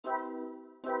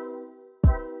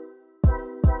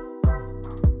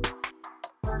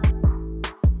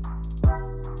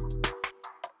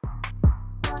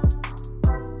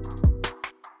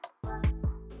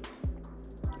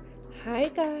Hi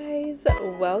guys,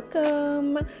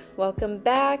 welcome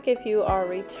back. If you are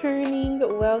returning,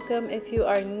 welcome. If you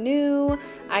are new,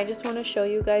 I just want to show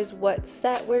you guys what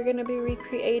set we're going to be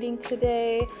recreating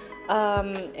today.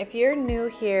 If you're new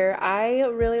here, I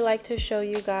really like to show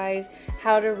you guys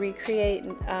how to recreate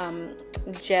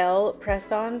gel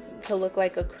press-ons to look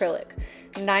like acrylic.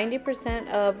 90%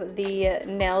 of the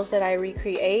nails that I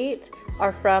recreate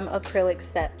are from acrylic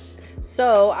sets,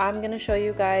 so I'm going to show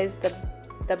you guys the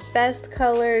best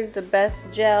colors, the best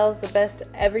gels, the best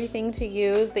everything to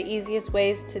use, the easiest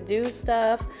ways to do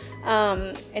stuff,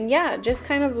 and yeah, just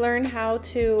kind of learn how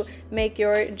to make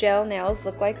your gel nails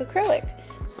look like acrylic.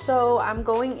 So I'm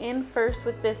going in first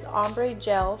with this ombre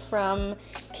gel from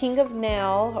King of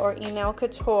Nail or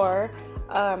enailcoture.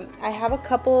 I have a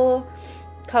couple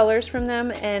colors from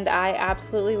them and I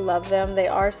absolutely love them. They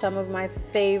are some of my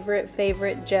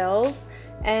favorite gels,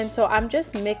 and so I'm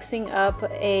just mixing up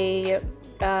a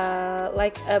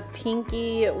like a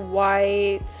pinky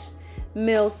white,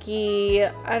 milky,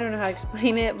 I don't know how to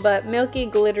explain it, but milky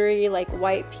glittery like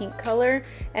white pink color,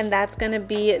 and that's gonna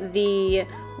be the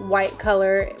white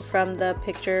color from the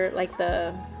picture, like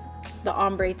the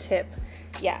ombre tip.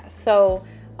 Yeah, so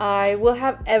I will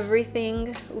have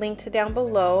everything linked down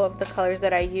below of the colors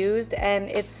that I used, and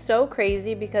it's so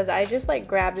crazy because I just like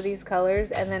grabbed these colors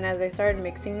and then as I started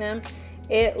mixing them,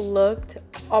 it looked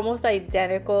almost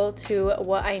identical to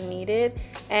what I needed,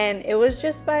 and it was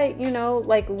just by, you know,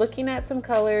 like looking at some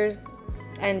colors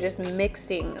and just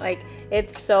mixing. Like,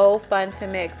 it's so fun to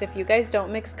mix. If you guys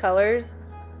don't mix colors,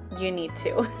 you need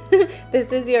to.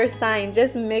 This is your sign.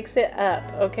 Just mix it up,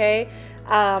 okay?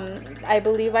 I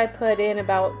believe I put in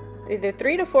about either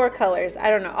 3 to 4 colors. I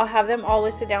don't know. I'll have them all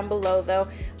listed down below though.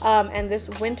 And this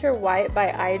Winter White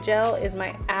by Igel is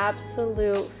my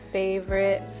absolute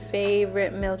favorite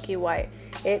milky white.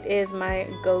 It is my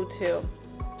go-to.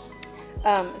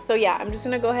 So yeah, I'm just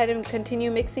gonna go ahead and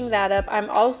continue mixing that up. I'm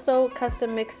also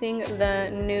custom mixing the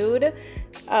nude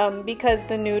because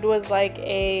the nude was like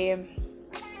a,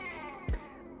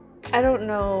 I don't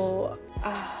know,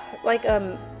 like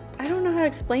I don't know how to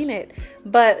explain it,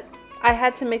 but I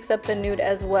had to mix up the nude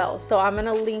as well. So I'm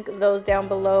gonna link those down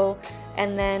below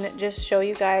and then just show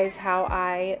you guys how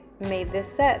I made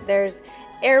this set. There's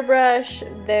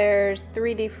Airbrush, there's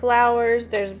 3D flowers,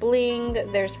 there's bling,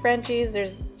 there's Frenchies,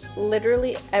 there's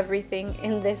literally everything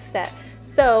in this set.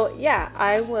 So yeah,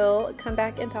 I will come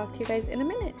back and talk to you guys in a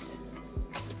minute.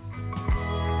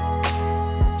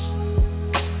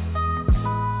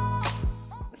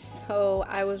 So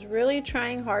I was really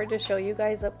trying hard to show you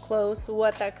guys up close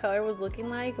what that color was looking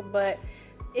like, but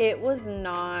it was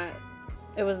not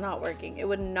working. It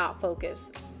would not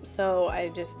focus. So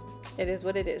it is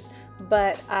what it is.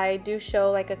 But I do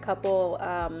show like a couple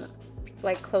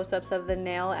like close-ups of the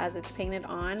nail as it's painted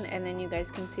on, and then you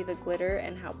guys can see the glitter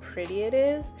and how pretty it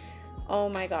is. Oh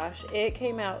my gosh, it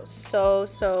came out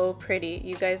so pretty.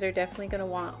 You guys are definitely gonna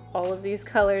want all of these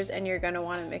colors, and you're gonna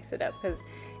want to mix it up because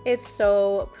it's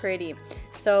so pretty.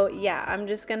 So yeah, I'm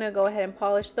just gonna go ahead and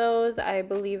polish those. I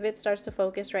believe it starts to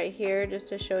focus right here just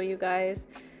to show you guys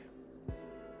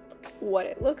what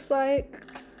it looks like.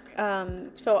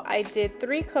 So I did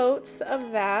 3 coats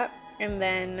of that, and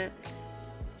then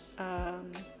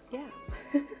yeah.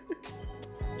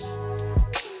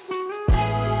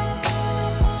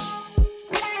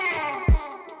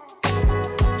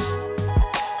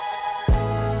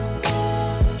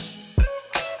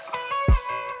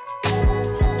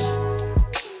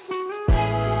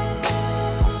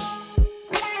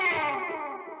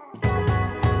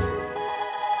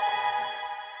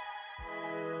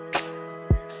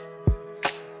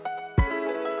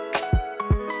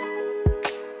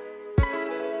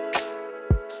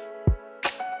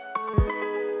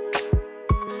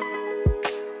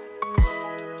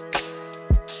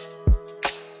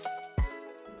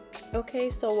 Okay,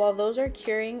 so while those are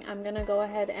curing, I'm gonna go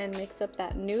ahead and mix up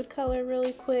that nude color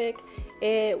really quick.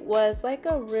 It was like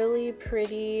a really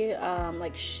pretty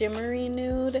like shimmery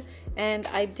nude, and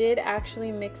I did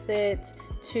actually mix it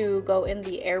to go in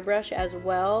the airbrush as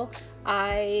well.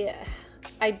 I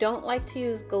don't like to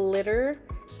use glitter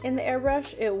in the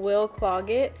airbrush. It will clog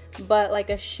it, but like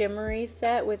a shimmery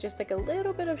set with just like a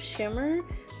little bit of shimmer,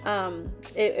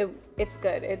 it's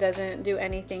good. It doesn't do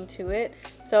anything to it.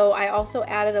 So I also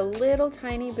added a little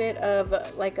tiny bit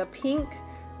of like a pink,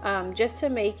 just to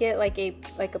make it like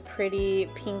a pretty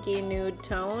pinky nude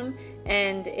tone.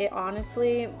 And it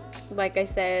honestly, like I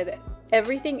said,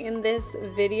 everything in this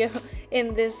video,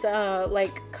 in this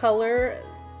like color,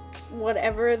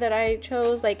 whatever that I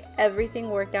chose, like everything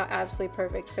worked out absolutely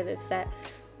perfect for this set.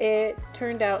 it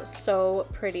turned out so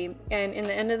pretty, and in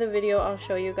the end of the video I'll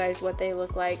show you guys what they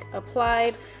look like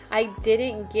applied. I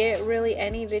didn't get really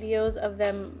any videos of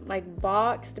them like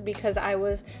boxed because I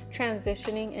was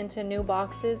transitioning into new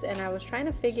boxes and I was trying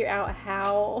to figure out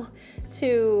how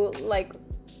to like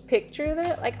picture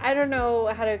that. Like, I don't know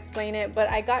how to explain it, but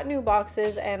I got new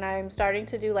boxes and I'm starting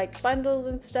to do like bundles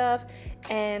and stuff,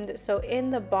 and so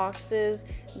in the boxes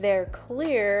they're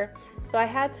clear, so I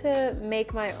had to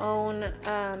make my own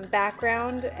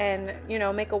background and, you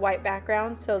know, make a white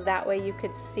background so that way you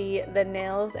could see the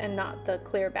nails and not the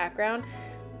clear background.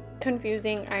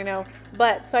 Confusing, I know,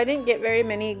 but so I didn't get very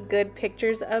many good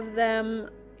pictures of them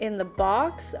in the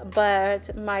box,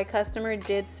 but my customer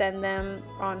did send them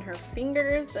on her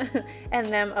fingers and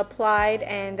them applied,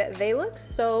 and they look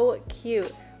so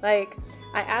cute. Like,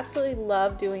 I absolutely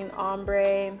love doing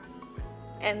ombre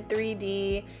and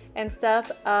 3D and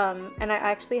stuff, and I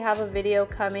actually have a video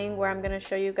coming where I'm going to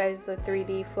show you guys the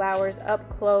 3D flowers up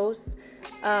close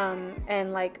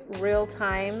and like real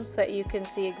time so that you can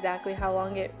see exactly how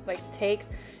long it like takes.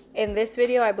 In this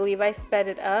video I believe I sped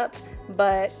it up,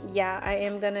 but yeah, I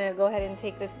am gonna go ahead and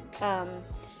take the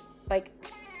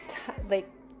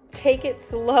take it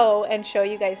slow and show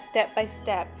you guys step by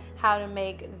step how to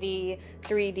make the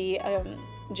 3D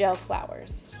gel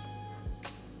flowers.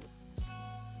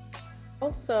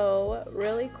 Also,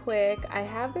 really quick, I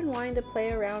have been wanting to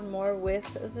play around more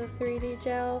with the 3D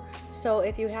gel, so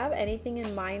if you have anything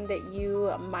in mind that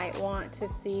you might want to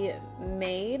see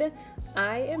made,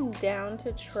 I am down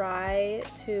to try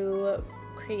to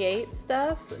create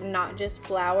stuff, not just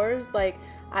flowers. Like,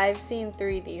 I've seen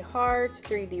 3D hearts,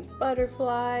 3D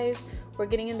butterflies. We're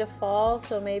getting into fall,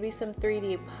 so maybe some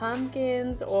 3D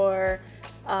pumpkins or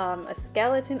a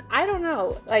skeleton. I don't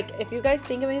know, like, if you guys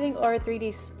think of anything, or a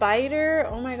 3D spider.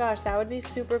 Oh my gosh, that would be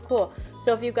super cool.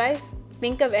 So if you guys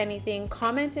think of anything,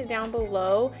 comment it down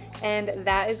below, and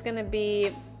that is going to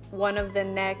be one of the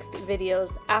next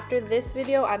videos. After this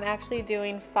video, I'm actually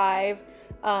doing 5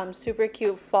 super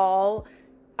cute fall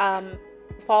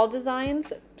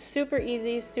designs. Super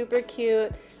easy, super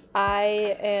cute.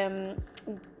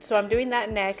 So I'm doing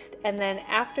that next, and then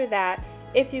after that,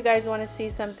 if you guys want to see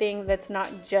something that's not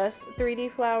just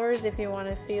 3D flowers, if you want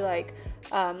to see like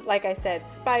I said,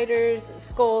 spiders,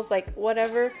 skulls, like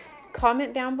whatever,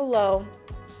 comment down below.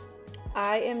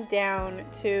 I am down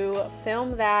to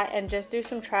film that and just do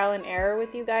some trial and error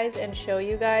with you guys and show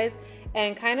you guys,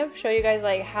 and kind of show you guys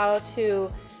like how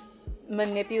to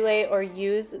manipulate or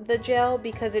use the gel,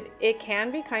 because it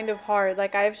can be kind of hard.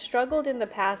 Like, I've struggled in the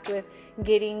past with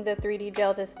getting the 3D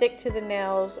gel to stick to the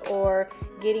nails, or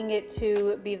getting it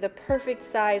to be the perfect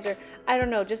size, or I don't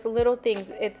know, just little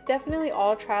things. It's definitely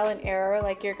all trial and error.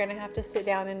 Like, you're gonna have to sit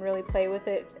down and really play with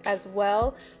it as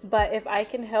well. But if I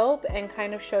can help and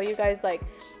kind of show you guys like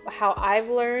how I've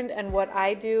learned and what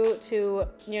I do to,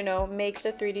 you know, make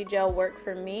the 3D gel work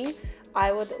for me,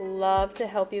 I would love to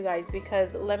help you guys,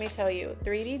 because let me tell you,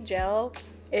 3D gel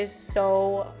is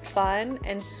so fun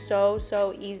and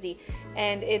so easy,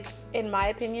 and it's, in my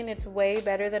opinion, it's way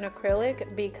better than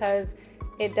acrylic because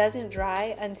it doesn't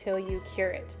dry until you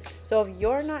cure it. So if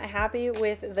you're not happy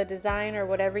with the design or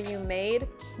whatever you made,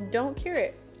 don't cure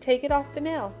it. Take it off the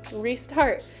nail,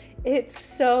 restart. It's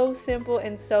so simple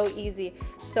and so easy.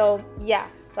 So yeah,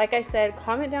 like I said,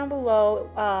 comment down below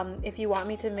if you want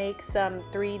me to make some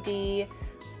 3D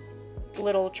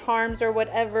little charms or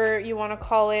whatever you want to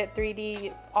call it,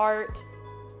 3D art,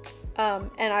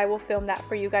 and I will film that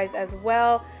for you guys as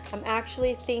well. I'm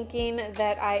actually thinking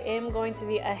that I am going to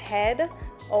be ahead.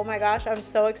 Oh my gosh, I'm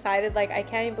so excited. Like, I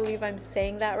can't even believe I'm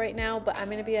saying that right now, but I'm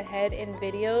going to be ahead in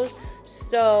videos.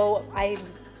 So I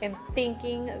am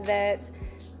thinking that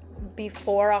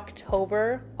before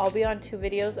October, I'll be on 2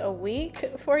 videos a week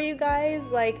for you guys.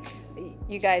 Like,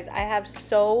 you guys, I have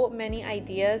so many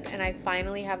ideas, and I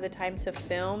finally have the time to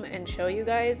film and show you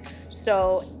guys.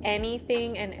 So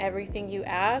anything and everything you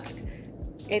ask,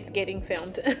 it's getting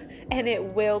filmed and it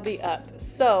will be up.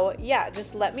 So yeah,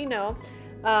 just let me know.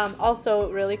 Also,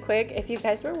 really quick, if you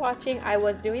guys were watching, I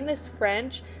was doing this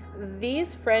French.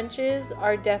 These Frenches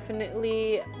are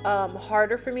definitely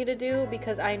harder for me to do,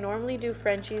 because I normally do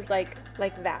Frenchies like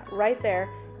that right there,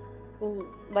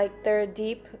 like they're a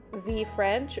deep V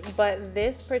French, but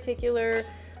this particular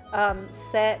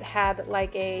set had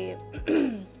like a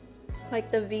like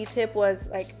the V tip was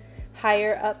like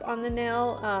higher up on the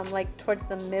nail, like towards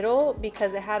the middle,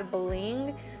 because it had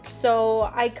bling.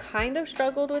 So I kind of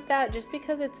struggled with that, just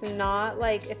because it's not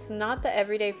the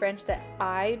everyday French that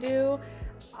I do.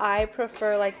 I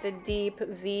prefer like the deep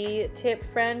V tip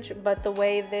French, but the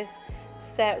way this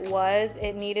set was.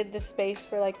 It needed the space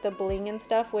for like the bling and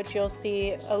stuff, which you'll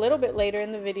see a little bit later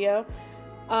in the video.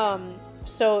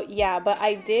 So yeah, but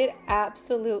I did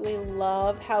absolutely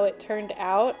love how it turned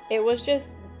out. It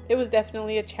was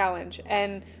definitely a challenge,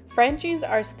 and Frenchies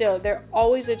are they're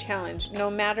always a challenge no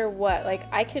matter what. Like,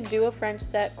 I could do a French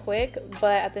set quick,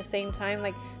 but at the same time,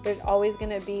 like, there's always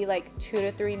gonna be like 2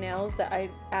 to 3 nails that I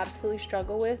absolutely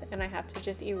struggle with, and I have to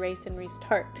just erase and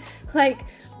restart. Like,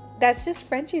 that's just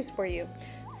Frenchies for you.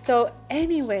 So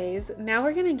anyways, now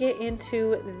we're gonna get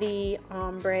into the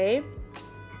ombre,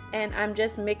 and I'm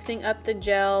just mixing up the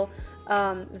gel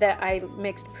that I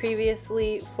mixed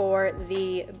previously for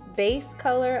the base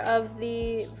color of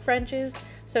the Frenches.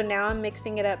 So now I'm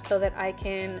mixing it up so that I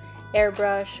can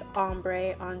airbrush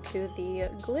ombre onto the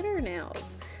glitter nails.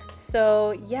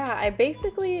 So yeah,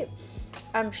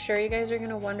 I'm sure you guys are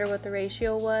gonna wonder what the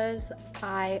ratio was.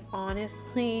 I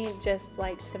honestly just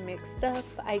like to mix stuff.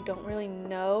 I don't really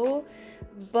know,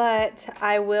 but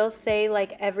I will say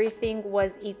like everything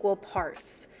was equal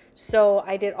parts. So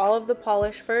I did all of the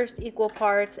polish first, equal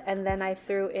parts, and then I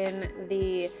threw in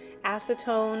the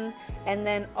acetone. And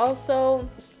then also,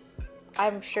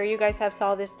 I'm sure you guys have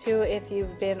saw this too if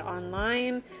you've been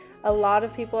online. A lot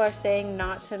of people are saying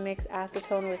not to mix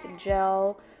acetone with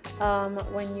gel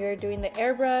when you're doing the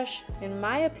airbrush. In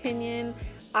my opinion,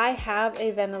 I have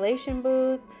a ventilation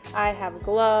booth, I have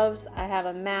gloves, I have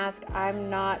a mask. I'm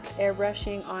not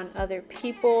airbrushing on other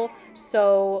people,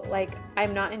 so like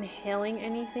I'm not inhaling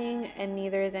anything, and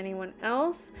neither is anyone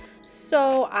else.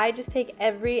 So I just take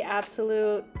every I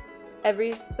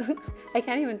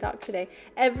can't even talk today,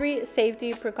 every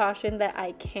safety precaution that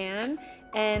I can,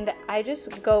 and I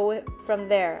just go from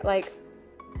there. Like,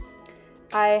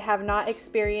 I have not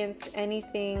experienced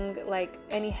anything like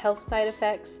any health side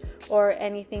effects or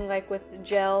anything like with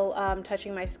gel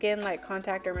touching my skin, like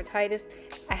contact dermatitis.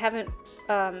 I haven't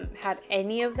had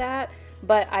any of that,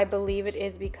 but I believe it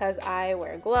is because I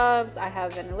wear gloves, I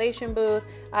have a ventilation booth,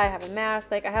 I have a mask,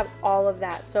 like I have all of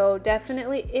that. So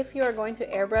definitely, if you are going to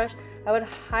airbrush, I would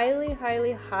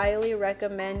highly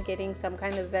recommend getting some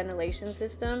kind of ventilation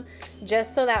system,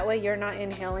 just so that way you're not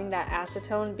inhaling that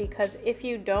acetone, because if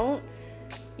you don't,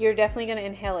 you're definitely going to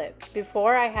inhale it.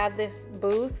 Before I had this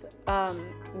booth,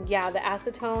 yeah, the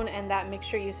acetone and that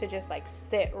mixture used to just like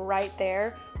sit right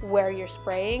there where you're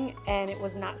spraying, and it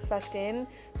was not sucked in.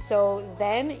 So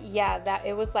then, yeah, that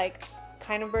it was like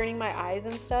kind of burning my eyes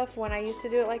and stuff when I used to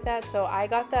do it like that. So I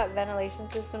got that ventilation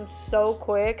system so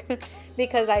quick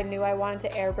because I knew I wanted to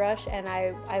airbrush, and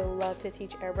I love to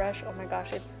teach airbrush. Oh my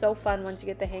gosh, it's so fun once you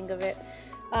get the hang of it.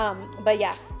 But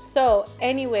yeah, so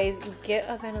anyways, get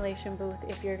a ventilation booth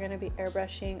if you're gonna be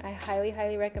airbrushing. I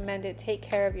highly recommend it. Take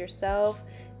care of yourself,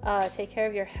 take care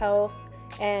of your health,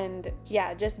 and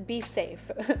yeah, just be safe.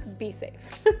 Be safe.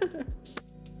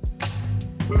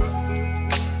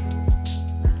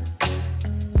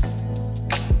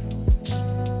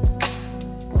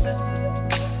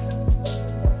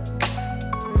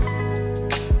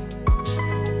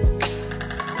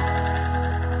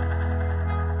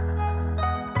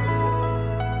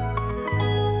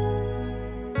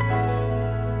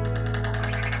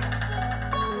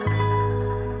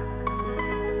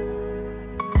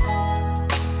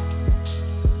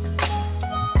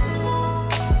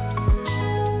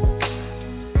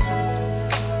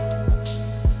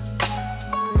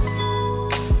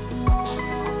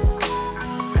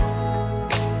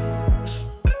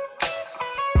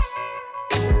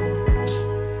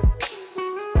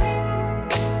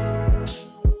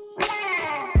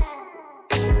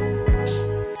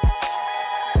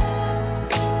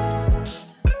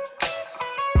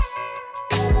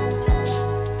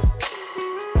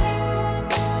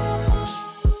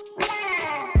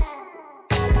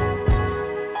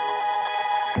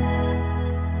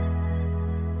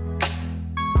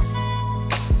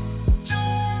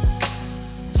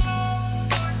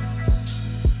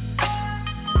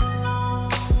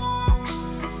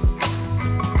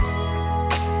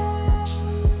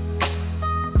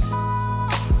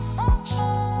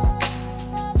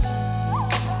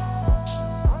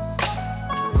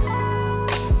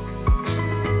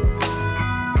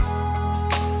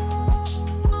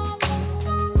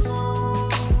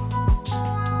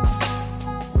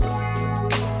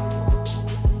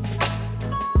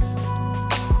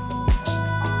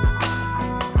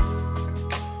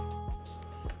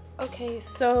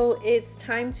 So it's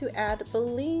time to add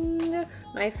bling,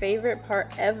 my favorite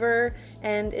part ever,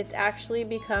 and it's actually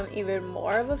become even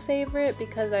more of a favorite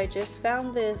because I just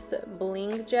found this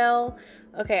bling gel.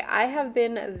 Okay, I have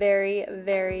been very,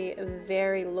 very,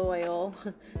 very loyal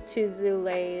to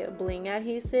Zulay bling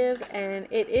adhesive, and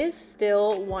it is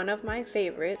still one of my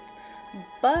favorites,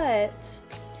 but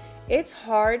it's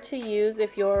hard to use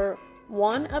if you're,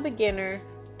 one, a beginner,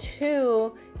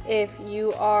 two, if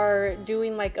you are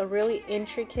doing like a really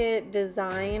intricate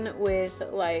design with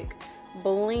like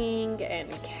bling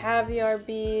and caviar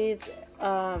beads,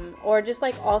 or just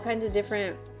like all kinds of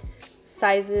different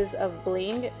sizes of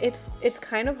bling. It's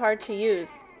kind of hard to use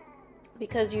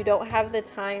because you don't have the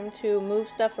time to move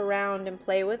stuff around and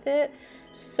play with it.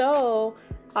 So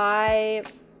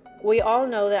we all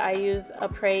know that I use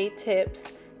Apres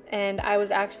tips, and I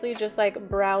was actually just like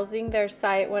browsing their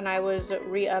site when I was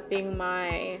re-upping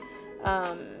my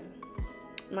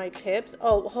my tips.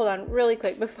 Oh, hold on really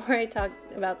quick before I talk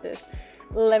about this.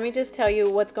 Let me just tell you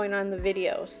what's going on in the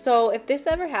video. So if this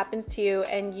ever happens to you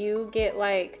and you get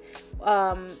like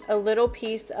a little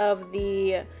piece of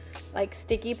the like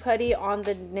sticky putty on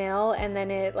the nail and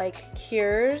then it like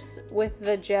cures with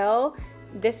the gel,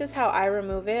 this is how I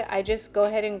remove it. I just go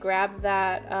ahead and grab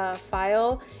that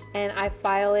file and I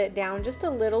file it down just a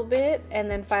little bit and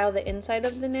then file the inside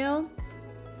of the nail.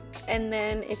 And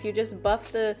then if you just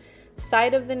buff the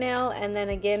side of the nail and then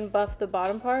again buff the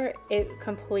bottom part, it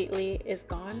completely is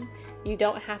gone. You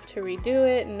don't have to redo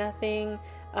it, nothing.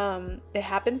 It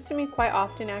happens to me quite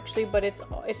often actually, but it's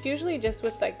usually just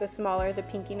with like the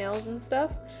pinky nails and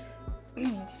stuff.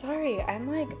 Sorry,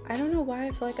 I'm like, I don't know why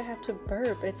I feel like I have to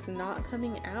burp. It's not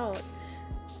coming out.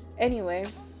 Anyway,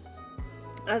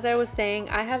 as I was saying,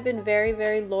 I have been very,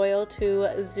 very loyal to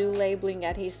Zulay bling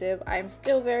adhesive. I'm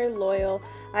still very loyal.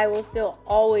 I will still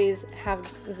always have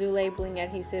Zulay bling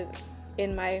adhesive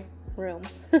in my room,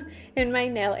 in my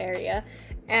nail area.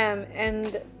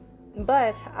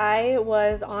 But I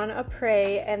was on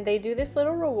Apres and they do this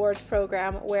little rewards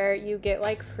program where you get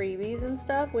like freebies and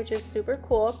stuff, which is super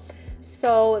cool.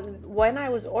 So when I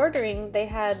was ordering, they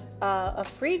had a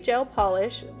free gel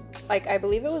polish, like I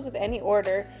believe it was with any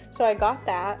order, so I got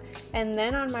that. And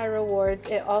then on my rewards,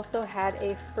 it also had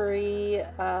a free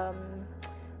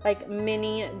like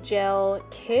mini gel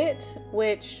kit,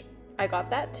 which I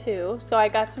got that too. So I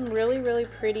got some really, really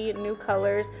pretty new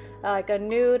colors, like a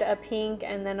nude, a pink,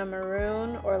 and then a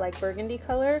maroon or like burgundy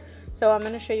color. So I'm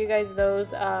going to show you guys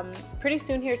those pretty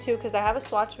soon here too, because I have a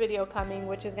swatch video coming,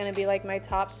 which is going to be like my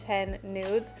top 10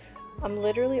 nudes. I'm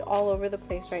literally all over the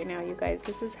place right now, you guys.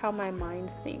 This is how my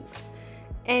mind thinks.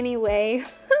 Anyway,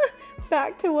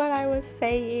 back to what I was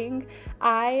saying.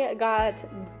 I got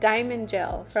diamond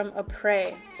gel from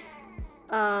Apres.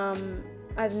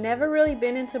 I've never really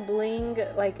been into bling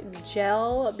like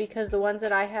gel because the ones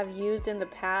that I have used in the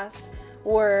past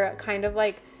were kind of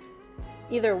like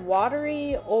either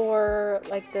watery or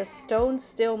like the stones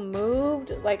still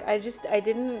moved. Like I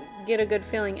didn't get a good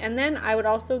feeling. And then I would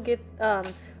also get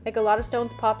like a lot of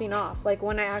stones popping off, like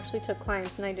when I actually took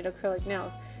clients and I did acrylic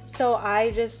nails. So I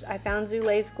found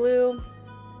Zulay's glue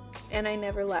and I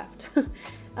never left.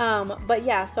 But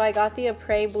yeah, so I got the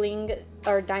Apres bling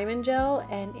or diamond gel,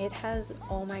 and it has,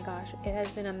 oh my gosh, it has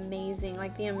been amazing.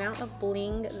 Like the amount of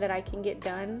bling that I can get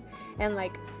done and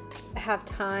like have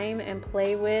time and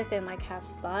play with and like have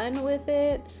fun with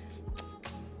it.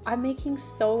 I'm making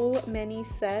so many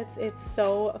sets. It's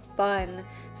so fun.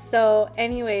 So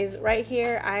anyways, right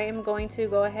here I am going to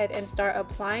go ahead and start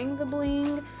applying the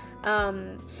bling.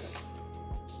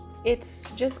 It's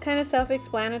just kind of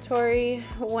self-explanatory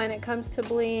when it comes to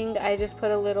bling. I just put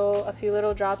a few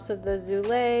little drops of the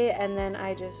Zulay and then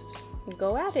I just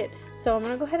go at it. So I'm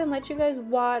gonna go ahead and let you guys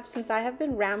watch. Since I have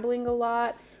been rambling a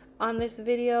lot on this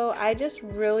video, I just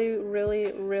really,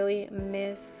 really, really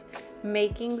miss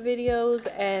making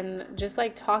videos and just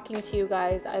like talking to you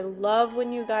guys. I love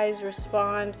when you guys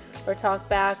respond or talk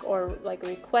back or like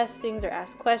request things or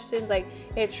ask questions. Like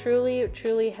it truly,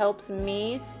 truly helps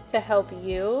me to help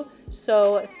you.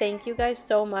 So thank you guys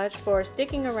so much for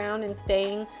sticking around and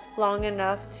staying long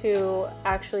enough to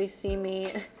actually see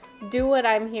me do what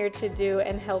I'm here to do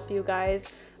and help you guys.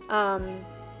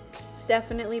 It's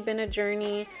definitely been a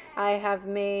journey. I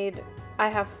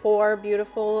have 4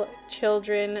 beautiful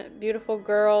children, beautiful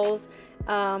girls,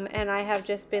 and I have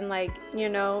just been like, you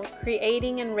know,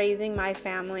 creating and raising my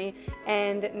family.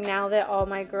 And now that all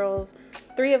my girls,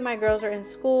 3 of my girls are in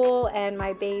school and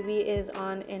my baby is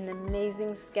on an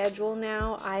amazing schedule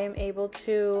now, I am able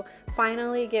to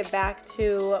finally get back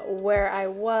to where I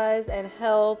was and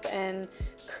help and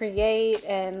create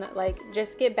and like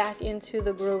just get back into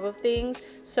the groove of things.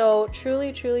 So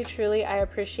truly, truly, truly, I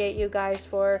appreciate you guys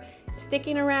for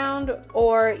sticking around,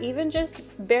 or even just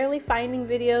barely finding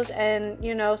videos and,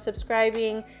 you know,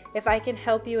 subscribing. If I can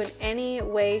help you in any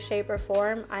way, shape, or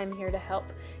form, I'm here to help.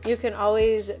 You can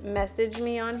always message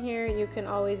me on here. You can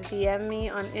always DM me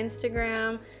on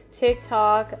Instagram,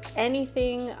 TikTok,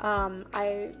 anything.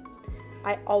 I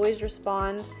always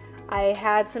respond. I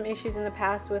had some issues in the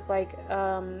past with like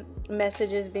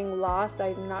messages being lost.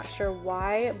 I'm not sure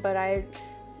why, but I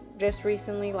just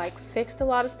recently like fixed a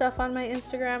lot of stuff on my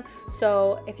Instagram.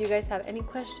 So if you guys have any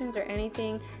questions or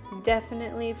anything,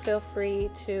 definitely feel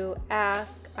free to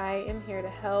ask. I am here to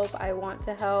help. I want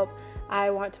to help.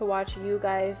 I want to watch you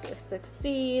guys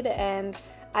succeed, and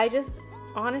I just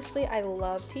honestly, I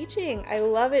love teaching. I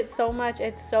love it so much.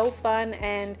 It's so fun,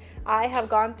 and I have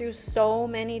gone through so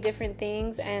many different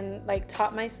things and like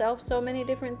taught myself so many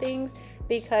different things,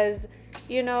 because,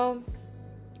 you know,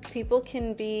 people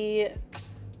can be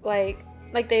like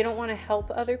they don't want to help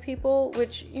other people,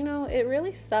 which, you know, it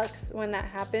really sucks when that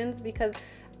happens, because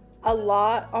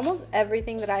almost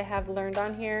everything that I have learned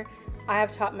on here, I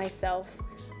have taught myself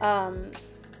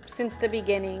since the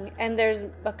beginning. And there's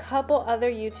a couple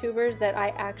other YouTubers that I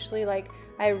actually like,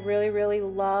 I really, really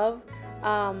love.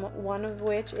 One of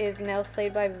which is Nail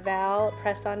Slayed by Val,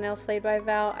 Press On Nail Slayed by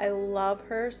Val. I love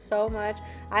her so much.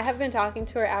 I have been talking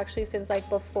to her actually since like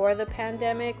before the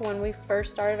pandemic, when we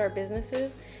first started our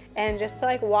businesses, and just to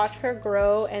like watch her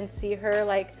grow and see her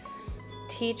like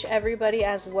teach everybody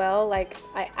as well, like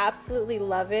I absolutely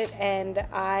love it. And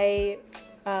I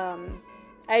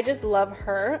just love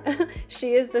her.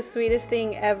 She is the sweetest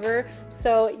thing ever.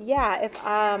 So yeah, if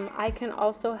I can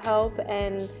also help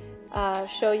and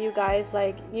show you guys,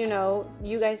 like, you know,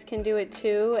 you guys can do it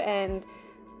too, and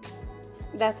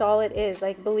that's all it is.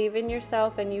 Like, believe in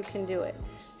yourself and you can do it.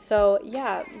 So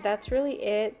yeah, that's really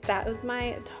it. That was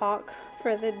my talk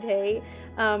for the day.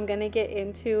 I'm gonna get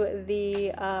into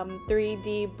the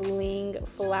 3D bling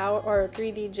flower, or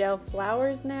 3D gel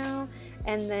flowers now,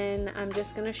 and then I'm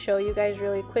just gonna show you guys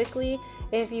really quickly.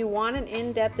 If you want an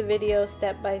in-depth video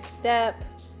step by step,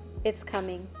 it's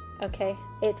coming. Okay,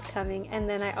 it's coming. And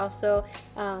then I also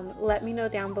let me know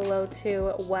down below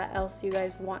too what else you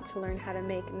guys want to learn how to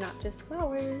make, not just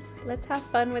flowers. Let's have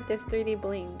fun with this 3D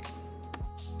bling.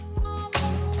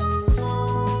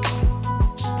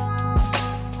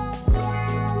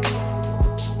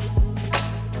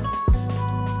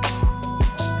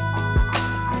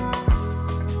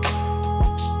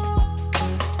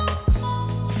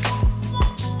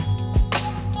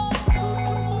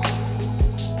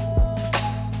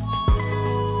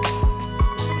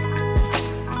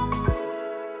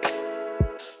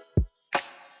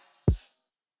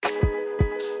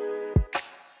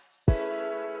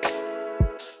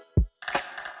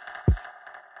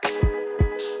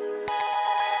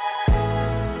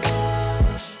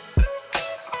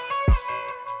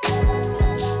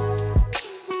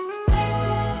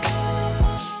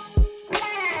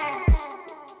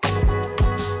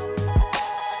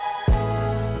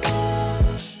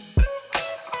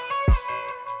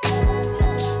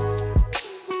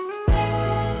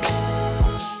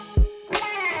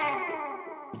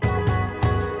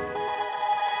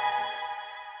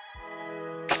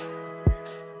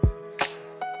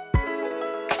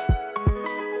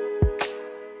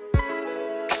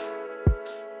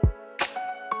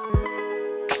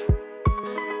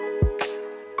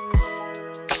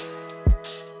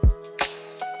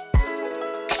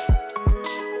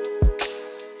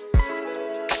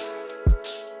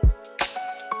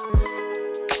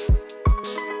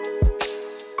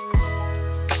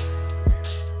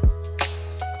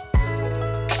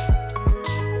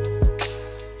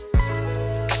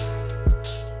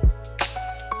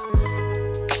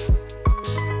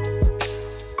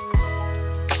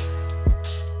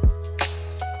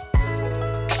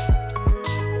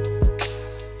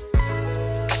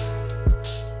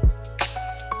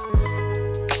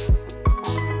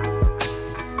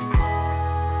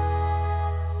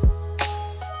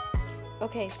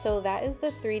 Okay, so that is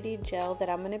the 3D gel that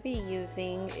I'm going to be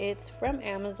using. It's from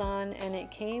Amazon, and it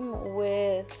came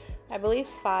with, I believe,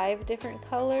 5 different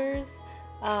colors.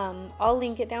 I'll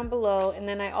link it down below. And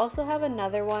then I also have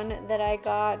another one that I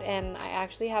got, and I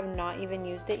actually have not even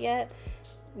used it yet.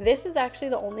 This is actually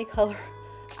the only color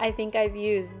I think I've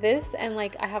used this, and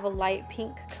like I have a light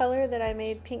pink color that I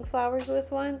made pink flowers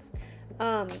with once,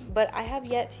 but I have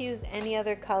yet to use any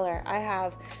other color. I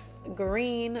have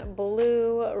green,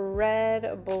 blue,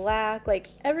 red, black, like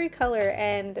every color,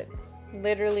 and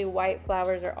literally white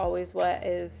flowers are always what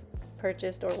is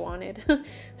purchased or wanted.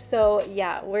 So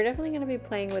yeah, we're definitely going to be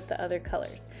playing with the other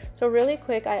colors. So really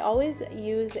quick, I always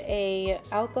use a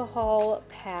alcohol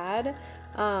pad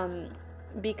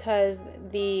because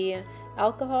the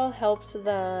alcohol helps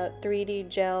the 3D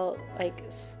gel like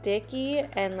sticky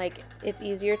and like it's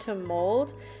easier to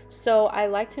mold. So I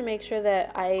like to make sure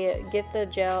that I get the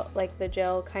gel, like the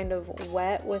gel kind of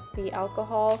wet with the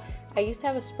alcohol. I used to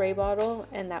have a spray bottle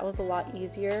and that was a lot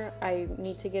easier. I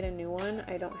need to get a new one.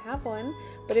 I don't have one,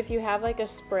 but if you have like a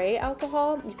spray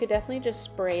alcohol, you could definitely just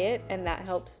spray it and that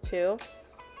helps too.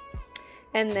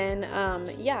 And then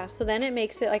yeah, so then it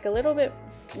makes it like a little bit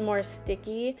more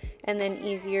sticky and then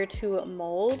easier to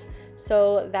mold.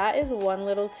 So that is one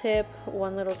little tip,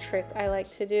 one little trick I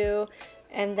like to do.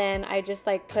 And then I just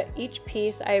like put each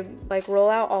piece, I like roll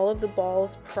out all of the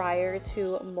balls prior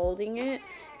to molding it,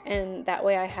 and that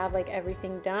way I have like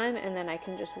everything done and then I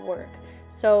can just work.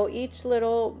 So each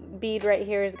little bead right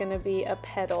here is going to be a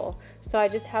petal. So I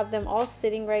just have them all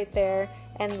sitting right there,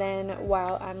 and then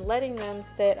while I'm letting them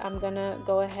sit, I'm gonna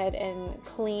go ahead and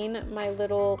clean my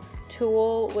little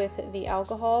tool with the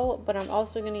alcohol, but I'm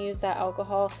also gonna use that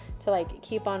alcohol to like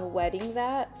keep on wetting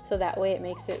that, so that way it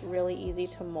makes it really easy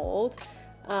to mold.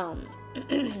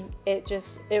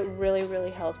 It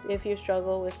really helps if you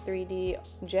struggle with 3D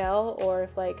gel, or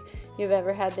if like you've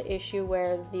ever had the issue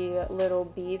where the little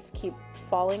beads keep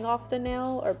falling off the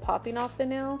nail or popping off the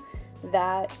nail.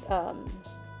 That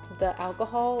the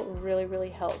alcohol really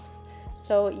helps.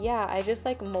 So yeah, I just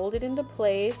like molded into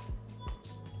place.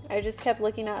 I just kept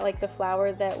looking at like the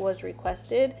flower that was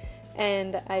requested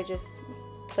and I just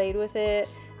played with it.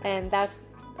 And that's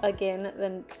again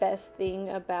the best thing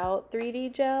about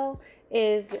 3D gel,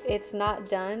 is it's not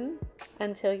done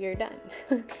until you're done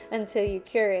until you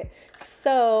cure it.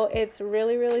 So it's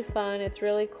really fun, it's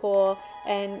really cool.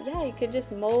 And yeah, you could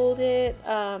just mold it,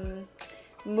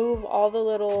 move all the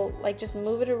little, like just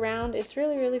move it around. It's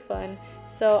really fun.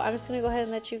 So I'm just gonna go ahead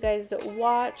and let you guys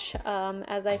watch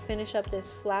as I finish up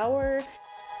this flower.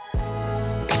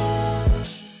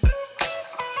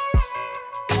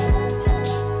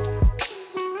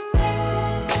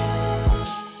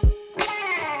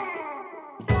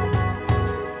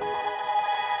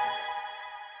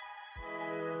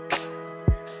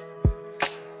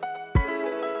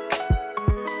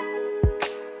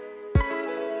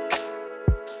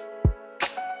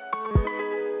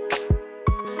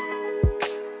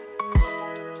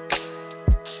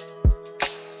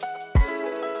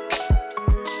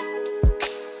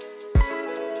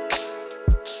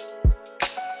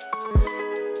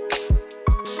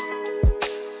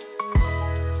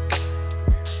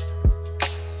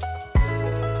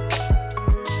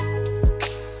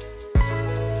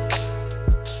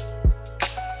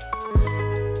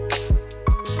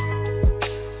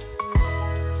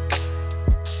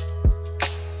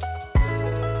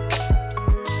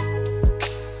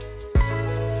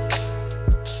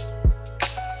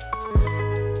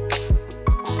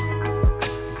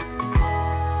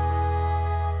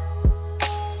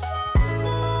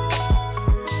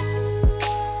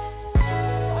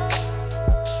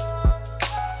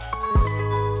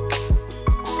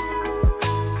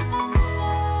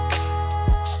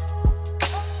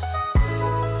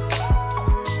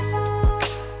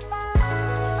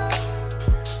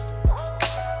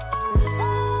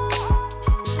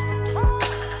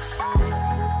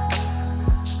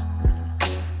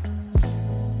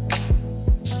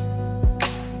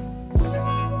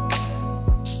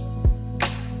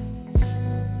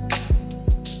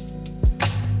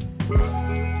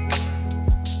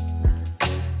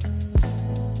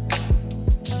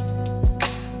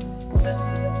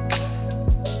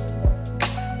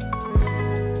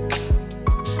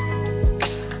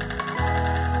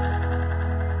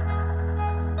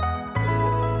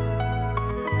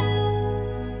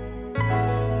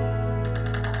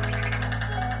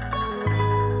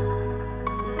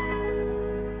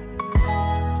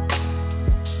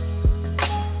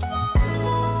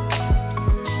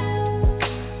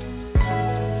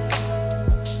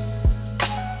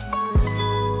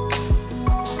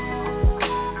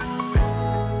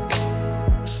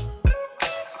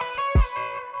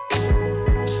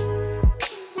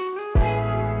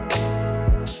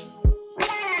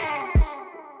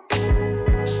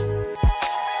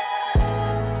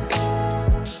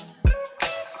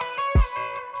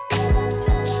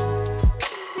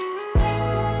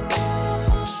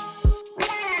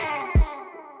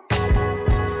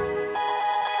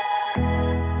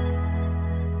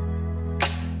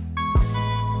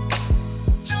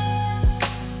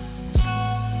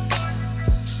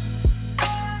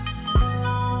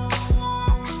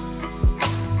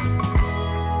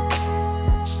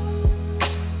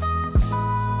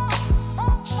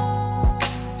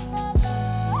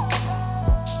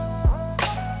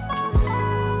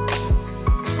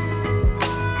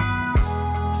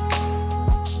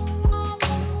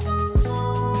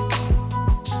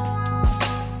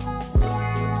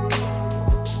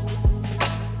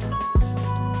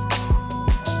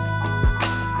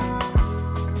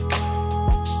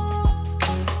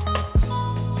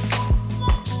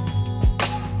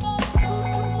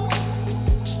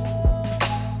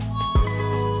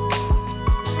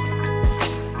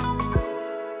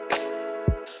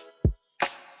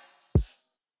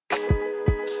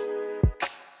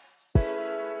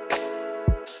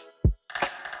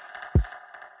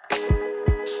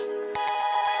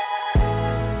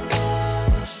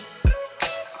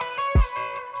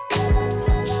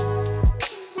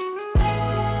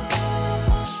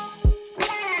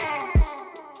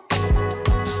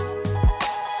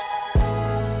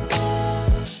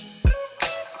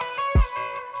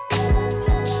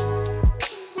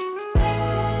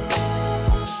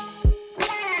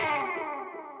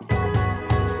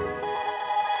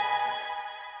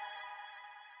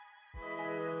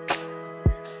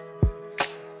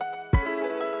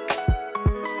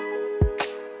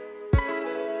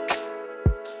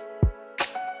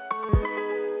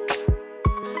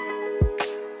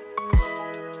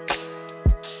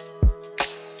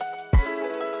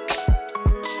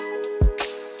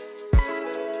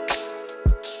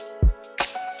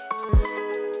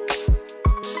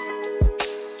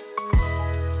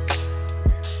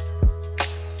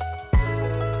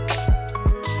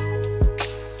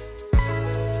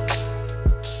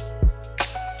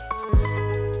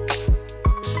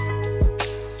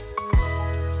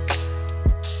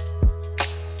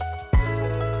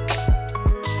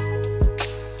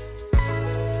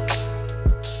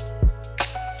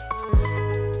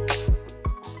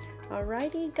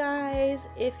 you guys.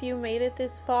 If you made it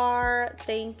this far,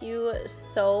 thank you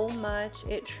so much.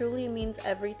 It truly means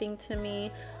everything to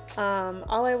me.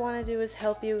 All I want to do is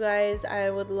help you guys. I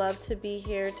would love to be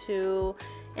here to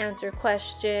answer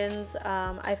questions.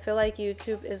 I feel like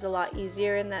YouTube is a lot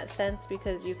easier in that sense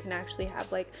because you can actually have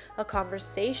like a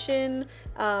conversation.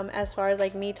 As far as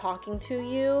like me talking to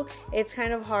you, it's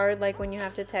kind of hard like when you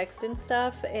have to text and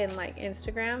stuff in like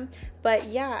Instagram. But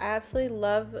yeah, I absolutely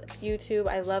love YouTube.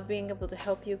 I love being able to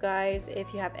help you guys.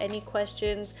 If you have any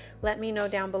questions, let me know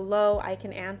down below. I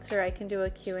can answer. I can do a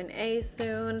Q&A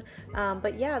soon.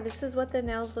 But yeah, this is what the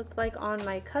nails looked like on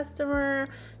my customer.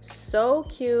 So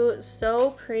cute,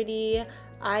 so pretty.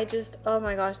 Oh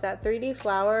my gosh, that 3D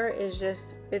flower is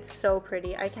just, it's so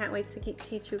pretty. I can't wait to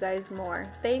teach you guys more.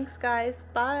 Thanks guys,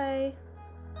 bye.